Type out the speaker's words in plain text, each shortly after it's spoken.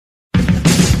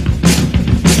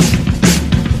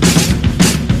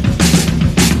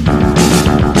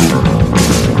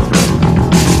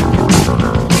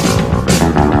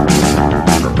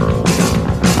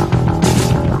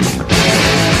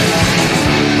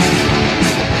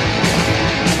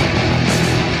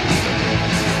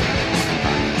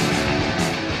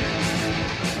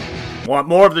Want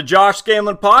more of the Josh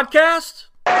Scanlon podcast?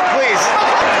 Please.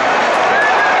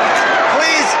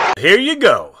 Here you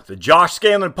go. The Josh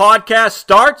Scanlon podcast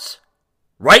starts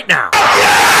right now.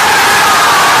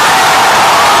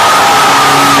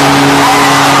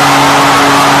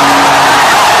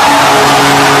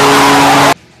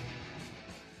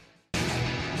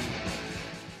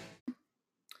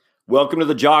 Welcome to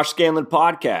the Josh Scanlon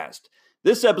podcast.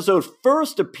 This episode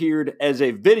first appeared as a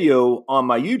video on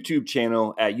my YouTube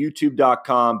channel at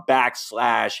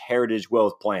youtube.com/Heritage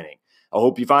Wealth Planning. I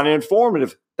hope you find it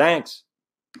informative. Thanks.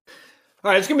 All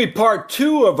right, it's going to be part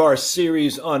 2 of our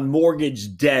series on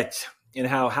mortgage debt and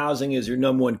how housing is your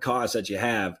number one cost that you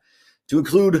have, to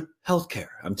include healthcare.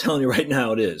 I'm telling you right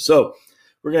now it is. So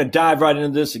we're going to dive right into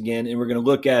this again, and we're going to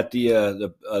look at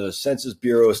the Census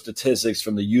Bureau statistics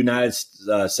from the United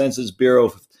Census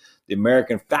Bureau, the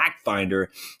American Fact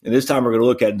Finder, and this time we're going to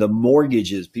look at the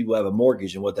mortgages. People have a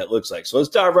mortgage and what that looks like. So let's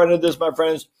dive right into this, my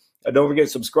friends. Don't forget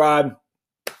to subscribe.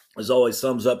 As always,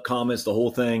 thumbs up, comments, the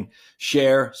whole thing.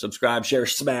 Share, subscribe, share,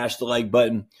 smash the like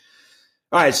button.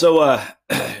 All right, so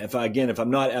if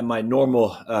I'm not at my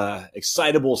normal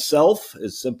excitable self,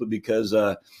 it's simply because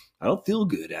I don't feel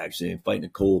good, actually. I'm fighting a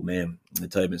cold, man. I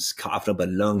tell you, I've been coughing up a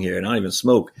lung here, and I don't even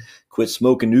smoke. Quit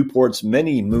smoking Newports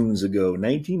many moons ago,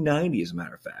 1990, as a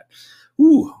matter of fact.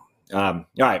 Ooh. All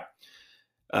right.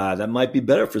 That might be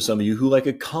better for some of you who like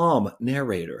a calm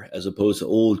narrator as opposed to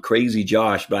old crazy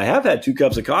Josh. But I have had 2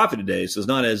 cups of coffee today, so it's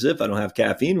not as if I don't have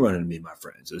caffeine running in me, my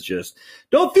friends. It's just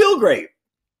don't feel great.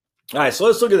 All right, so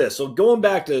let's look at this. So going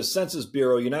back to Census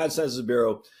Bureau, United Census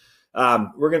Bureau,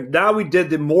 now we did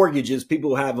the mortgages. People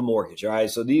who have a mortgage. All right,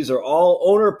 so these are all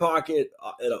owner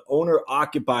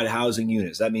occupied housing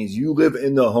units. That means you live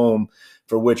in the home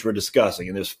for which we're discussing,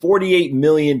 and there's 48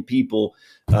 million people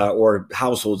or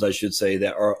households, I should say,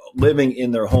 that are living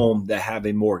in their home that have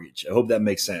a mortgage. I hope that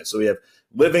makes sense. So we have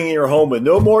living in your home with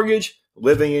no mortgage,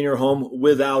 living in your home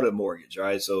without a mortgage. All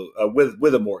right, so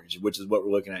with a mortgage, which is what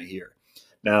we're looking at here.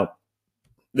 Now,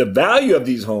 the value of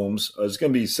these homes is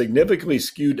going to be significantly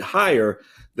skewed higher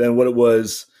than what it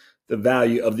was the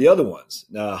value of the other ones.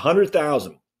 Now,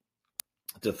 100,000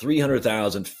 to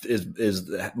 300,000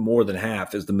 is more than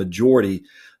half, is the majority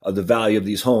of the value of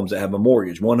these homes that have a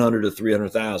mortgage, 100 to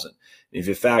 300,000. If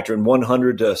you factor in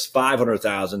 100 to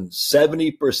 500,000,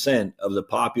 70% of the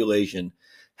population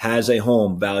has a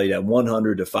home valued at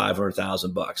 100 to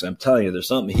 500,000 bucks. I'm telling you, there's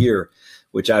something here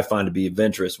which I find to be of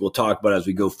interest. We'll talk about as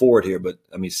we go forward here, but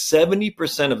I mean,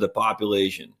 70% of the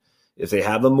population, if they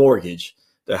have a mortgage,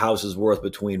 their house is worth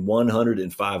between $100,000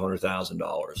 and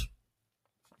 $500,000.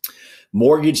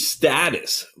 Mortgage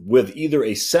status with either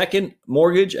a second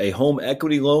mortgage, a home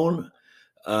equity loan,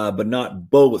 but not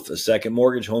both, a second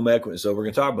mortgage, home equity. So we're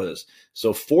going to talk about this.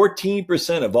 So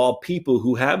 14% of all people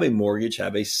who have a mortgage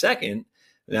have a second.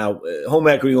 Now, home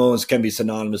equity loans can be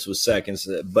synonymous with seconds,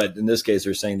 but in this case,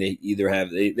 they're saying they either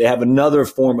they have another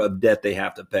form of debt they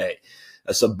have to pay.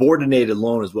 A subordinated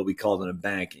loan is what we call it in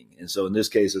banking. And so in this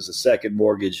case, it's a second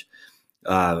mortgage,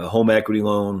 a home equity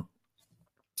loan.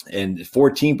 And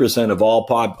 14%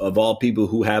 of all people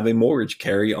who have a mortgage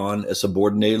carry on a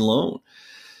subordinated loan.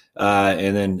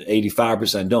 And then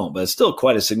 85% don't, but it's still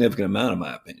quite a significant amount in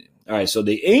my opinion. All right, so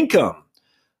the income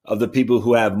of the people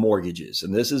who have mortgages.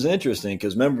 And this is interesting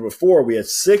because remember before we had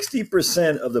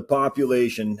 60% of the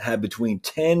population had between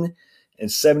 10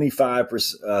 and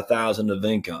 75,000 of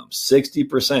income,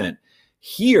 60%.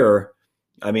 Here,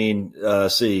 I mean,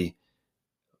 50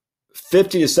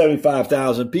 to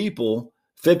 75,000 people,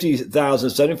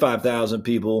 50,000, 75,000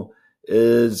 people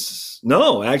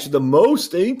actually the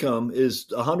most income is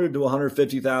 100 to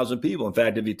 150,000 people. In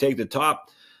fact, if you take the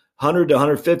top 100 to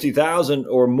 150,000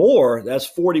 or more, that's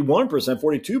 41%,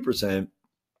 42%.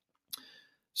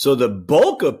 So the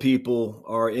bulk of people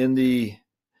are in the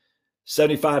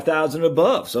 75,000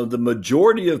 above. So the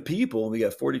majority of people, we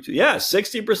got 42. Yeah,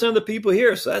 60% of the people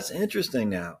here. So that's interesting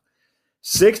now.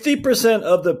 60%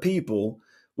 of the people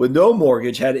with no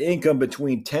mortgage had income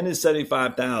between 10 and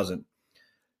 75,000.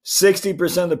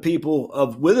 60% of the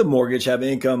people with a mortgage have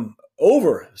income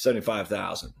over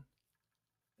 75,000.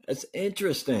 That's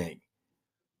interesting.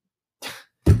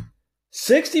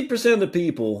 60% of the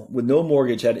people with no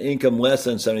mortgage had income less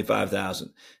than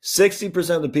 75,000.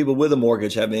 60% of the people with a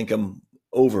mortgage have income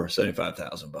over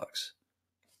 75,000 bucks.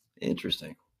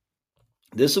 Interesting.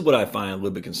 This is what I find a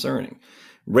little bit concerning.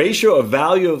 Ratio of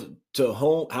value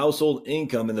to household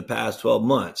income in the past 12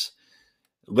 months.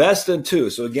 Less than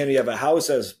 2. So again, you have a house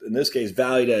that's, in this case,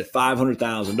 valued at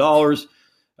 $500,000.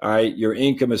 All right, your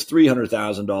income is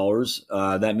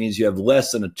 $300,000. That means you have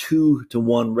less than a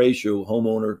 2-to-1 ratio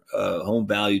home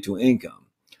value to income.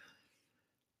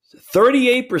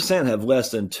 38% have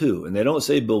less than 2, and they don't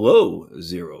say below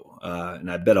 0.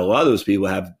 And I bet a lot of those people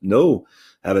have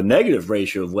a negative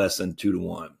ratio of less than 2 to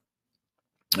 1.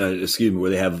 Where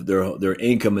they have their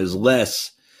income is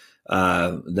less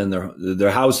than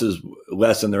their house is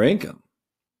less than their income,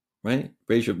 right?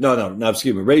 Ratio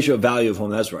of value of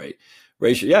home. That's right.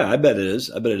 Ratio. Yeah, I bet it is.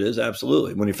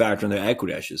 Absolutely. When you factor in their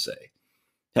equity, I should say.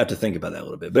 Have to think about that a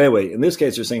little bit. But anyway, in this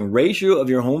case, they're saying ratio of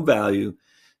your home value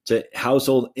to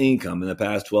household income in the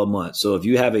past 12 months. So if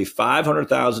you have a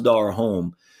 $500,000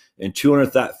 home and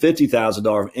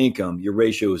 $250,000 of income, your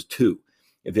ratio is 2.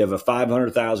 If you have a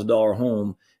 $500,000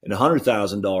 home and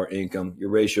 $100,000 income, your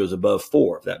ratio is above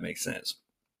 4, if that makes sense.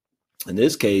 In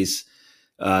this case,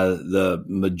 the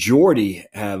majority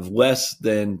have less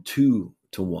than 2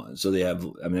 to 1. So they have,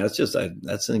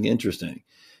 that's interesting.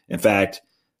 In fact,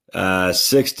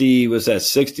 60, was that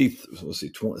 60? Let's see,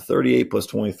 38 plus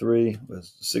 23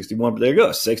 was 61. But there you go.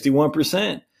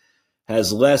 61%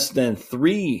 has less than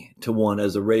 3 to 1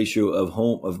 as a ratio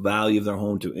of value of their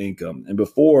home to income. And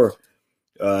before,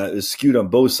 it's skewed on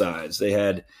both sides. They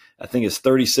had, I think it's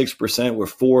 36% were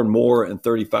 4 and more, and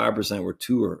 35% were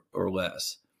 2 or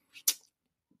less.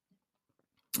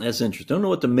 That's interesting. Don't know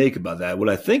what to make about that. What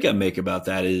I think I make about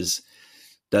that is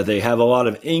that they have a lot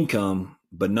of income,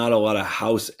 but not a lot of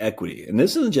house equity. And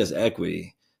this isn't just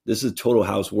equity. This is total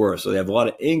house worth. So they have a lot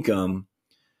of income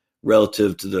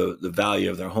relative to the value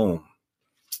of their home.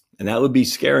 And that would be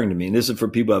scaring to me. And this is for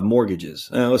people who have mortgages.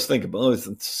 Let's think about it.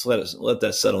 Let's let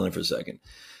that settle in for a second.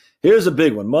 Here's a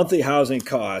big one, monthly housing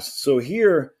costs. So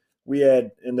here we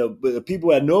had, in the people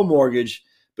who had no mortgage,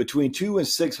 between 2 and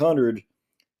 600,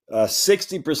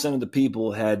 60% of the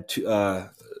people had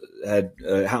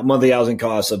monthly housing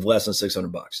costs of less than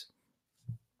 $600.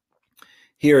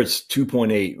 Here it's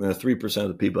 2.8. 3% of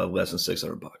the people have less than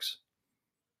 $600.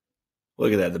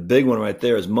 Look at that. The big one right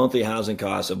there is monthly housing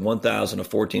costs of $1,000 to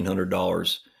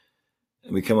 $1,400.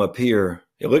 And we come up here.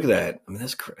 Yeah, look at that.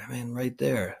 That's right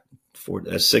there.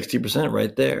 That's 60%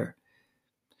 right there.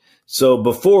 So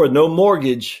before, no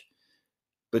mortgage,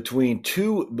 between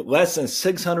less than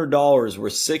 $600 were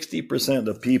 60% of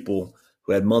the people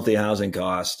who had monthly housing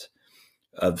cost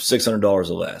of $600 or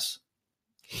less.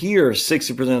 Here,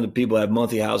 60% of the people have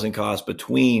monthly housing costs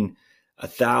between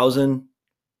 $1,000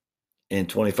 and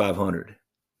 $2,500.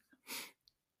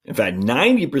 In fact,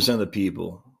 90% of the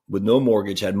people with no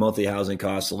mortgage had monthly housing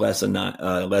costs less than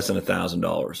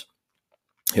 $1,000.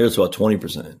 Here's about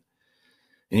 20%. And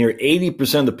here,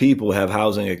 80% of the people have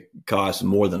housing costs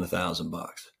more than $1,000.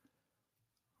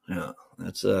 Yeah,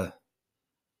 that's and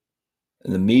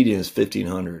the median is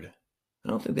 $1,500. I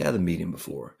don't think they had the median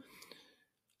before.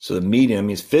 So the median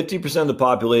means 50% of the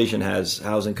population has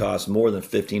housing costs more than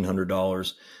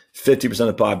 $1,500. 50% of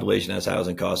the population has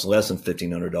housing costs less than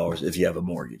 $1,500 if you have a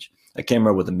mortgage. I can't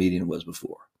remember what the median was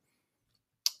before.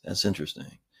 That's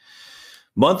interesting.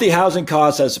 Monthly housing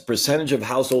costs as a percentage of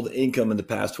household income in the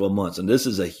past 12 months. And this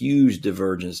is a huge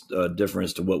difference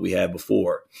to what we had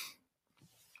before.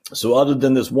 So other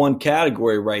than this one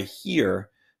category right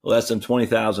here, less than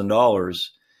 $20,000,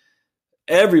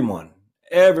 every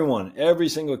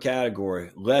single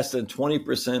category, less than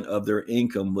 20% of their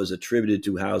income was attributed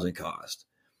to housing cost.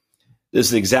 This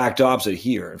is the exact opposite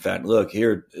here. In fact, look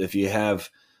here, if you have,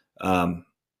 other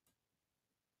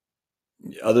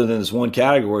than this one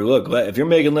category, look, if you're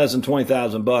making less than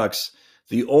 $20,000,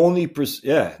 the only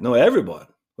everyone.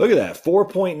 Look at that,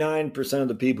 4.9% of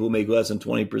the people who make less than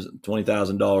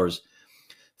 $20,000,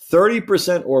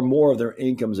 30% or more of their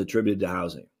income is attributed to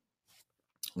housing.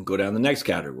 We'll go down the next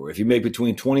category. If you make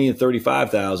between $20,000 and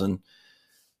 $35,000,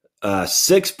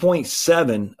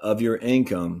 6.7 of your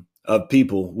income of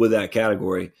people with that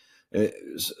category.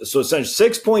 So essentially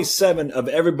 6.7 of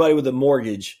everybody with a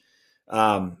mortgage,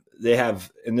 they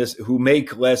have in this who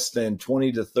make less than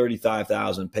 $20,000 to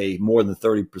 $35,000 pay more than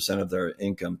 30% of their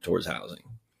income towards housing.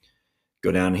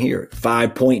 Go down here,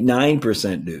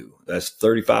 5.9% do. That's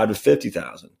 $35,000 to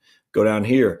 $50,000. Go down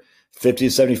here, $50,000 to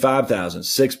 $75,000.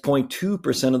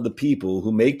 6.2% of the people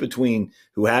who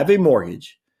have a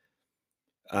mortgage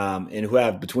and who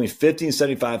have between $50,000 and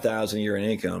 $75,000 a year in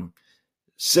income,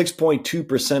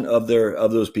 6.2% of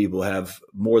those people have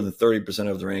more than 30%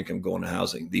 of their income going to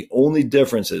housing. The only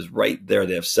difference is right there.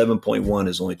 They have 7.1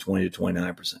 is only 20 to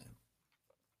 29%.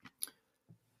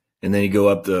 And then you go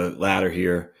up the ladder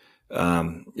here.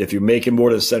 If you're making more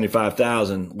than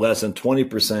 75,000, less than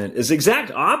 20%, it's the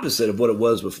exact opposite of what it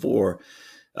was before.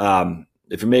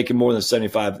 If you're making more than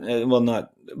 75, not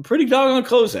pretty doggone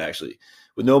close actually,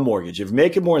 with no mortgage. If you're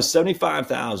making more than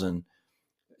 75,000,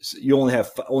 you only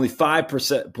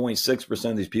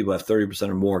 5.6% of these people have 30%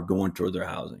 or more going toward their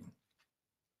housing.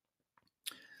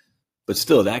 But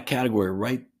still, that category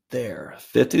right there,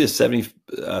 50 to 70,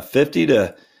 50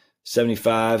 to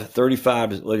 75,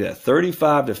 35, look at that,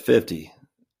 35 to 50,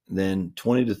 then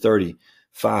 20 to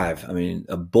 35. I mean,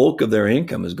 a bulk of their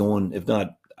income is going, if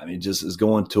not, I mean, just is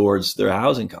going towards their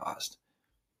housing cost.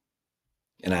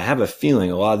 And I have a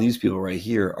feeling a lot of these people right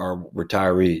here are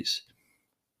retirees.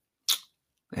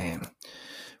 Man,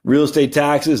 real estate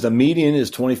taxes, the median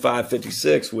is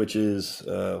 $25.56, which is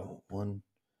 1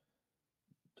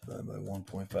 divided by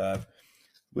 1.5,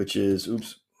 which is, 1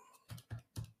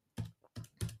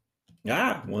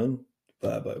 divided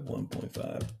by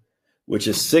 1.5, which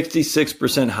is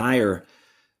 66% higher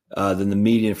than the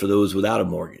median for those without a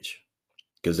mortgage.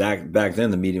 Because back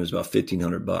then the median was about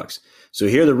 $1,500. So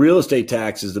here the real estate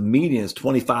taxes, the median is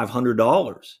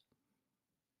 $2,500.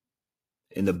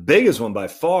 And the biggest one by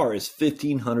far is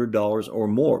 $1,500 or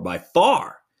more, by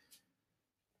far.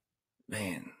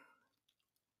 Man,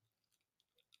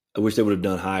 I wish they would have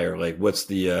done higher. Like, what's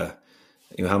the,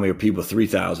 how many people,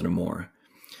 3,000 or more?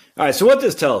 All right, so what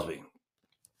this tells me,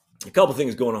 a couple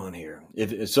things going on here.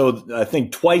 So I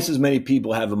think twice as many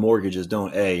people have a mortgage as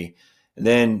don't, A. And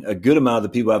then a good amount of the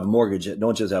people who have a mortgage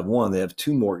don't just have one, they have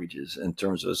two mortgages in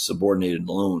terms of a subordinated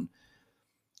loan.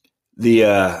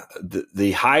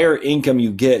 The higher income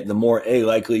you get, the more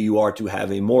likely you are to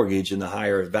have a mortgage, and the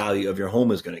higher value of your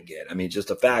home is going to get. I mean, just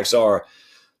the facts are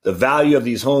the value of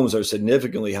these homes are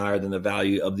significantly higher than the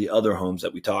value of the other homes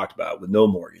that we talked about with no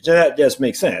mortgage. And that just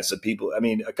makes sense. So people, I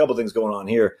mean, a couple of things going on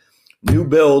here. New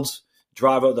builds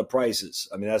drive up the prices.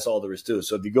 I mean, that's all there is to it.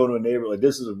 So if you go to a neighborhood, like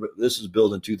this is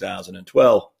built in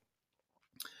 2012.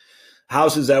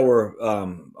 Houses that were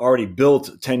already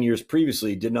built 10 years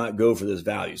previously did not go for this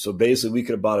value. So basically, we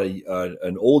could have bought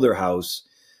an older house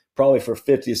probably for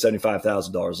 $50,000 to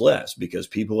 $75,000 less, because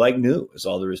people like new. That's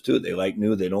all there is to it. They like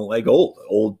new. They don't like old.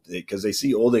 Old because they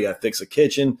see old. They got to fix a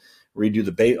kitchen, redo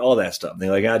the bait, all that stuff. And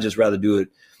they're like, I'd just rather do it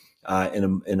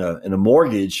in a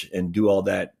mortgage and do all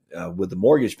that with the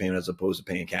mortgage payment as opposed to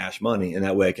paying cash money. And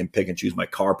that way, I can pick and choose my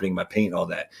carpeting, my paint, all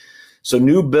that. So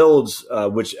new builds,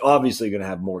 which obviously are going to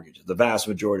have mortgages. The vast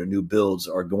majority of new builds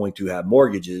are going to have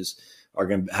mortgages, are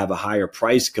going to have a higher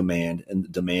price command and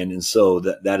demand. And so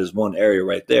that is one area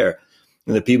right there.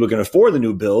 And the people who can afford the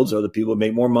new builds are the people who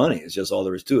make more money. It's just all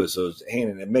there is to it. So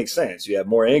it makes sense. You have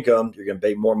more income, you're going to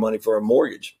pay more money for a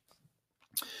mortgage.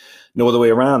 No other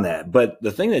way around that. But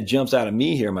the thing that jumps out at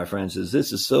me here, my friends, is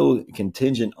this is so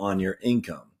contingent on your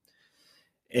income.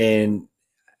 And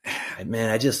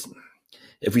man,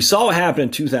 if we saw what happened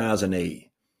in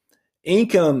 2008,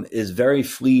 income is very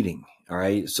fleeting. All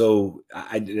right. So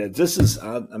I'm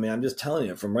just telling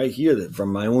you from right here, that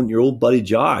from your old buddy,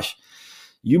 Josh,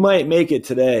 you might make it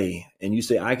today and you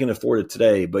say, I can afford it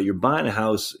today, but you're buying a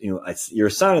house, you're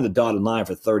signing the dotted line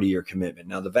for 30-year commitment.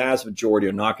 Now, the vast majority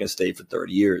are not going to stay for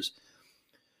 30 years,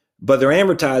 but they're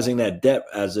amortizing that debt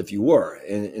as if you were.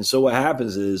 And so what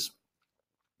happens is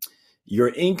your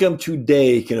income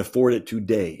today can afford it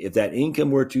today. If that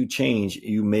income were to change,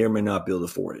 you may or may not be able to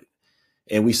afford it.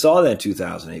 And we saw that in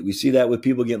 2008. We see that with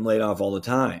people getting laid off all the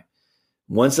time.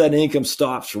 Once that income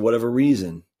stops for whatever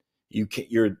reason, you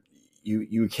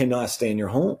cannot stay in your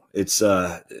home. It's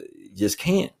you just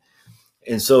can't.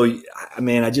 And so,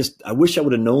 I wish I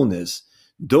would have known this.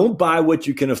 Don't buy what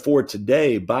you can afford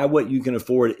today. Buy what you can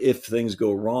afford if things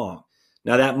go wrong.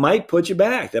 Now, that might put you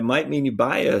back. That might mean you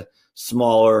buy a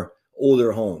smaller,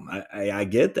 older home. I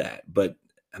get that. But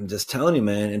I'm just telling you,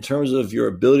 man, in terms of your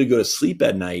ability to go to sleep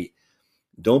at night,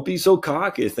 don't be so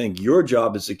cocky to think your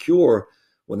job is secure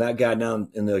when that guy down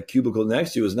in the cubicle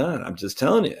next to you is not. I'm just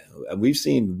telling you. We've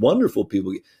seen wonderful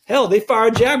people. Hell, they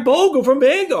fired Jack Bogle from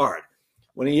Vanguard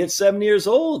when he hit 70 years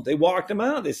old. They walked him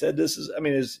out. They said,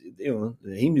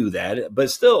 he knew that.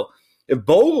 But still, if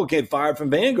Bogle get fired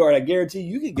from Vanguard, I guarantee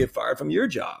you can get fired from your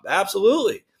job.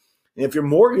 Absolutely. And if your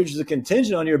mortgage is a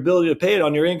contingent on your ability to pay it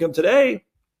on your income today,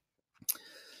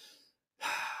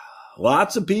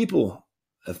 lots of people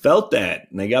have felt that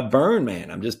and they got burned,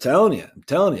 man. I'm just telling you.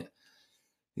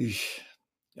 Eesh.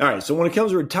 All right. So when it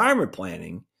comes to retirement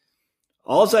planning,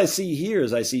 all I see here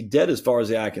is I see debt as far as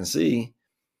the eye can see.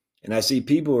 And I see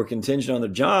people who are contingent on their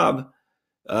job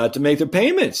to make their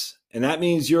payments. And that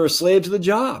means you're a slave to the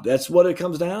job. That's what it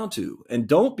comes down to. And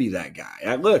don't be that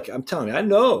guy. Look, I'm telling you, I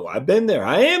know. I've been there.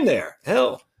 I am there.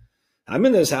 Hell, I'm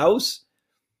in this house.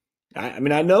 I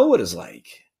know what it's like.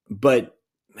 But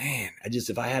man,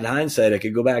 if I had hindsight, I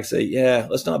could go back and say, yeah,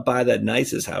 let's not buy that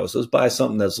nicest house. Let's buy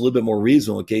something that's a little bit more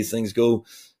reasonable in case things go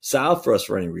south for us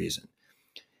for any reason.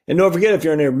 And don't forget, if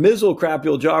you're in a miserable, crappy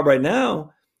old job right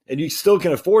now and you still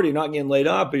can afford it, you're not getting laid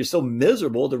off, but you're still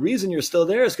miserable, the reason you're still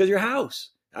there is because your house.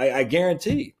 I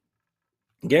guarantee.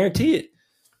 Guarantee it.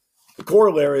 The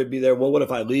corollary would be there, well, what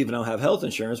if I leave and I don't have health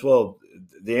insurance? Well,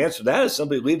 the answer to that is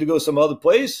simply leave to go some other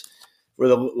place for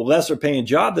the lesser paying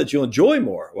job that you'll enjoy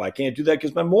more. Well, I can't do that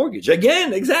because my mortgage.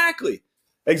 Again, exactly.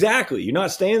 You're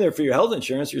not staying there for your health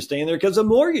insurance. You're staying there because of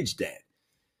mortgage debt.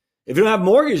 If you don't have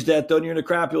mortgage debt, though, and you're in a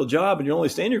crappy old job and you're only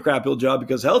staying in your crappy old job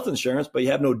because of health insurance, but you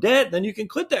have no debt, then you can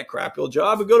quit that crappy old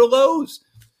job and go to Lowe's.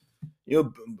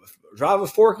 Drive a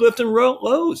forklift in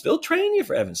Lowe's. They'll train you,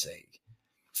 for heaven's sake.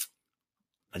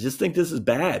 I just think this is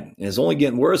bad. And it's only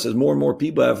getting worse as more and more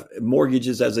people have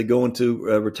mortgages as they go into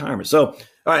retirement. So, all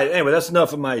right, anyway, that's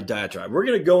enough of my diatribe. We're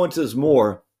going to go into this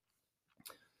more,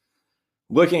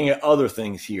 looking at other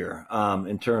things here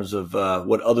in terms of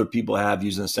what other people have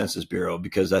using the Census Bureau,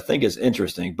 because I think it's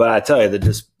interesting. But I tell you,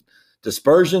 the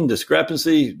dispersion,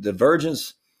 discrepancy,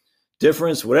 divergence,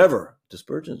 difference, whatever.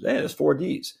 Dispersion, there's 4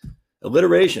 Ds.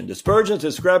 Alliteration, dispersion,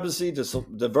 discrepancy,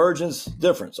 divergence,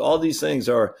 difference. All these things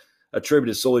are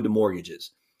attributed solely to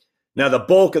mortgages. Now, the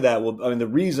bulk of that the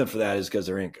reason for that is because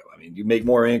their income. You make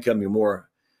more income, you're more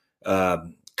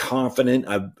confident,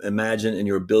 I imagine, in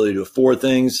your ability to afford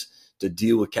things, to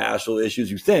deal with cash flow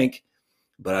issues, you think.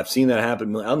 But I've seen that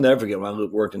happen. I'll never forget when I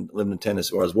lived in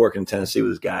Tennessee, or I was working in Tennessee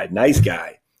with this guy, nice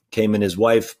guy, came in, his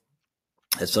wife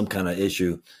had some kind of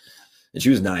issue, and she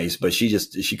was nice, but she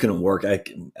couldn't work. I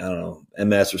don't know,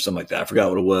 MS or something like that. I forgot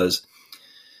what it was.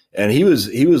 And he was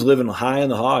living high in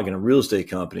the hog in a real estate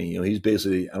company. He's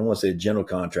basically, I don't want to say a general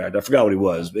contractor. I forgot what he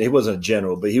was, but he wasn't a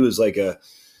general, but he was like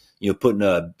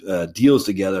putting deals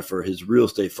together for his real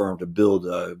estate firm to build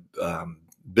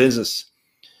businesses,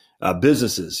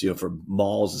 for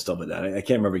malls and stuff like that. I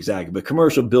can't remember exactly, but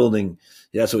commercial building,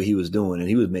 that's what he was doing. And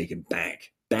he was making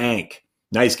bank.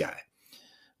 Nice guy,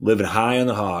 living high on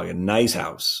the hog, a nice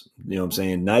house. You know what I'm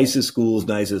saying? Nicest schools,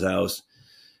 nicest house.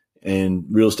 And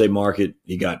real estate market,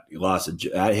 he lost a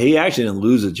job. He actually didn't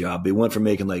lose a job. He went from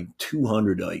making like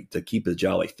 $200 to keep his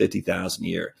job, like $50,000 a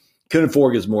year. Couldn't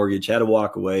afford his mortgage, had to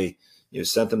walk away.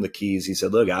 Sent them the keys. He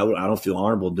said, "Look, I don't feel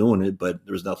honorable doing it, but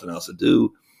there was nothing else to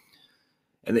do."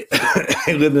 And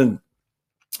they lived in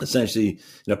essentially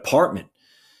an apartment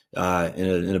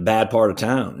in a bad part of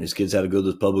town. His kids had to go to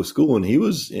this public school, and he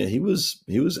was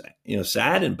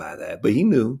saddened by that. But he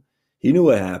knew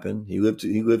what happened. He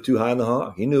lived too high in the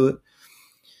hog. He knew it.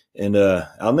 And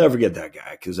I'll never forget that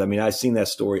guy, because I've seen that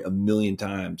story a million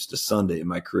times to Sunday in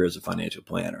my career as a financial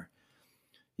planner.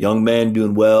 Young men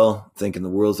doing well, thinking the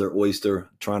world's their oyster,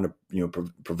 trying to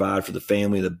provide for the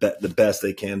family the best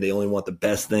they can. They only want the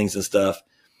best things and stuff.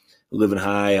 Living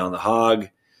high on the hog,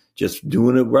 just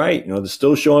doing it right. They're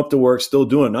still showing up to work, still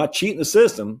doing it, not cheating the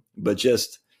system, but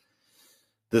just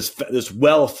this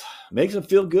wealth makes them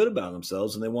feel good about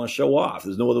themselves, and they want to show off.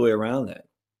 There's no other way around that.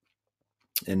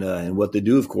 And what they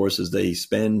do, of course, is they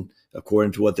spend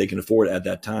according to what they can afford at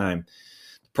that time.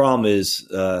 The problem is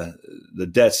the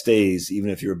debt stays, even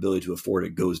if your ability to afford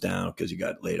it goes down because you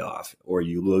got laid off, or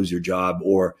you lose your job,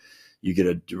 or you get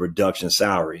a reduction in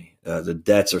salary. The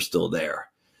debts are still there.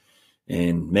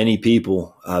 And many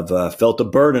people have felt the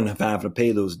burden of having to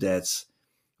pay those debts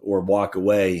or walk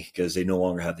away because they no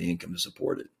longer have the income to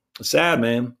support it. It's sad,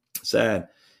 man. Sad.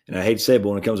 And I hate to say it, but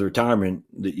when it comes to retirement,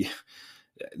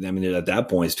 at that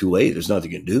point, it's too late. There's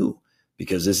nothing you can do,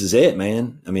 because this is it,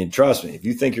 man. Trust me, if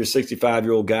you think you're a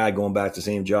 65-year-old guy going back to the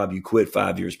same job you quit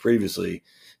 5 years previously,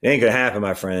 it ain't going to happen,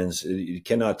 my friends. You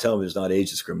cannot tell me there's not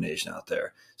age discrimination out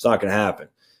there. It's not going to happen.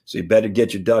 So you better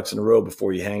get your ducks in a row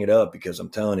before you hang it up, because I'm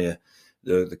telling you,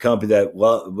 the company that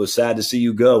was sad to see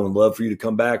you go and love for you to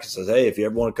come back and says, "Hey, if you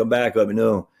ever want to come back, let me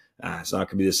know." It's not going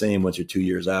to be the same once you're 2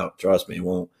 years out. Trust me, it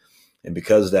won't. And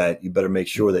because of that, you better make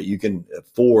sure that you can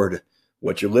afford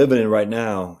what you're living in right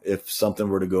now if something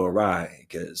were to go awry,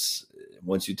 because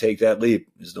once you take that leap,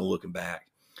 there's no looking back.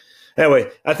 Anyway,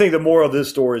 I think the moral of this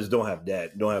story is don't have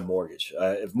debt, don't have mortgage.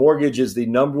 If mortgage is the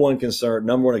number one concern,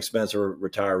 number one expense for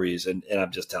retirees, and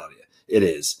I'm just telling you, it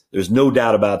is. There's no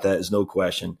doubt about that. There's no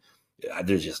question.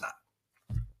 There's just not.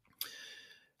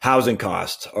 Housing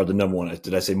costs are the number one.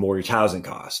 Did I say mortgage? Housing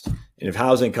cost. And if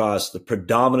housing costs, the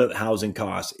predominant housing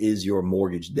cost is your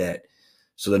mortgage debt.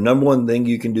 So the number one thing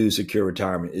you can do to secure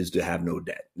retirement is to have no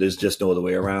debt. There's just no other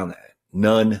way around that.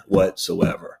 None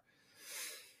whatsoever.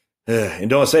 And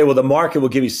don't say, well, the market will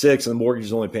give you 6 and the mortgage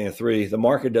is only paying 3. The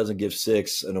market doesn't give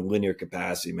 6 in a linear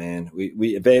capacity, man.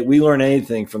 If we learn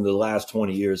anything from the last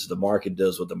 20 years, the market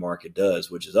does what the market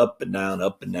does, which is up and down,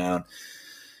 up and down.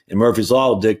 And Murphy's Law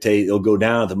will dictate it'll go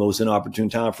down at the most inopportune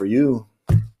time for you.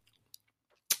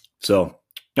 So, all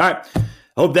right. I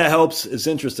hope that helps. It's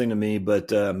interesting to me,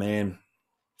 but man,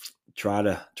 try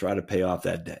to pay off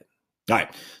that debt. All right.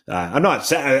 I'm not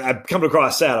sad. I'm coming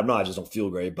across sad. I'm not. I just don't feel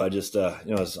great. But just,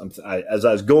 as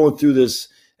I was going through this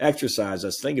exercise, I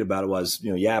was thinking about it while I was,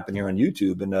 yapping here on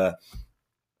YouTube. And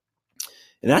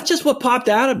that's just what popped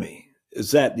out of me,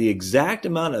 is that the exact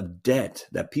amount of debt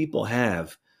that people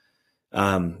have,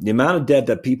 the amount of debt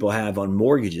that people have on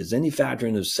mortgages, then you factor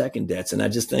in those second debts. And I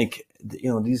just think,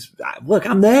 look,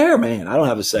 I'm there, man. I don't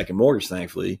have a second mortgage,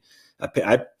 thankfully.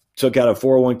 I took out a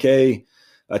 401k.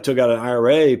 I took out an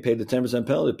IRA, paid the 10%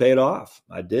 penalty, paid it off.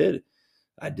 I did.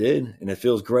 And it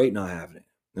feels great not having it.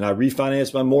 And I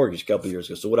refinanced my mortgage a couple of years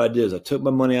ago. So what I did is I took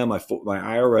my money out of my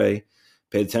IRA,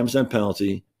 paid the 10%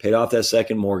 penalty, paid off that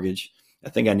second mortgage. I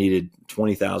think I needed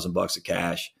 $20,000 of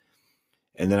cash.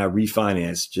 And then I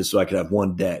refinanced just so I could have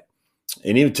one debt.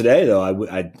 And even today, though, I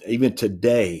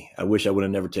wish I would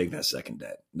have never taken that second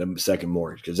debt, the second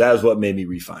mortgage, because that was what made me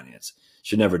refinance.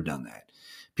 Should never have done that.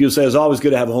 People say it's always good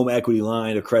to have a home equity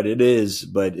line of credit. It is,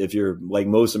 but if you're like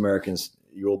most Americans,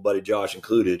 your old buddy Josh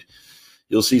included,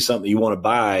 you'll see something you want to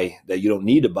buy that you don't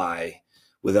need to buy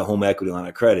with a home equity line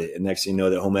of credit. And next thing you know,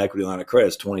 that home equity line of credit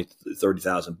is $20,000 to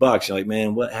 $30,000. You're like,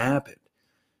 man, what happened?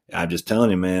 I'm just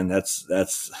telling you, man, that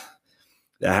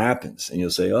happens. And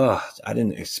you'll say, oh, I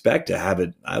didn't expect to have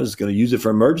it. I was going to use it for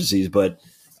emergencies, but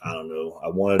I don't know. I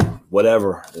wanted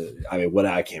whatever.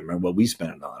 I can't remember what we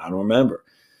spent it on. I don't remember.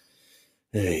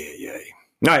 Hey.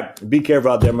 All right. Be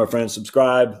careful out there, my friends.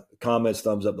 Subscribe, comments,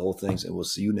 thumbs up, the whole things, and we'll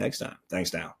see you next time.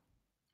 Thanks now.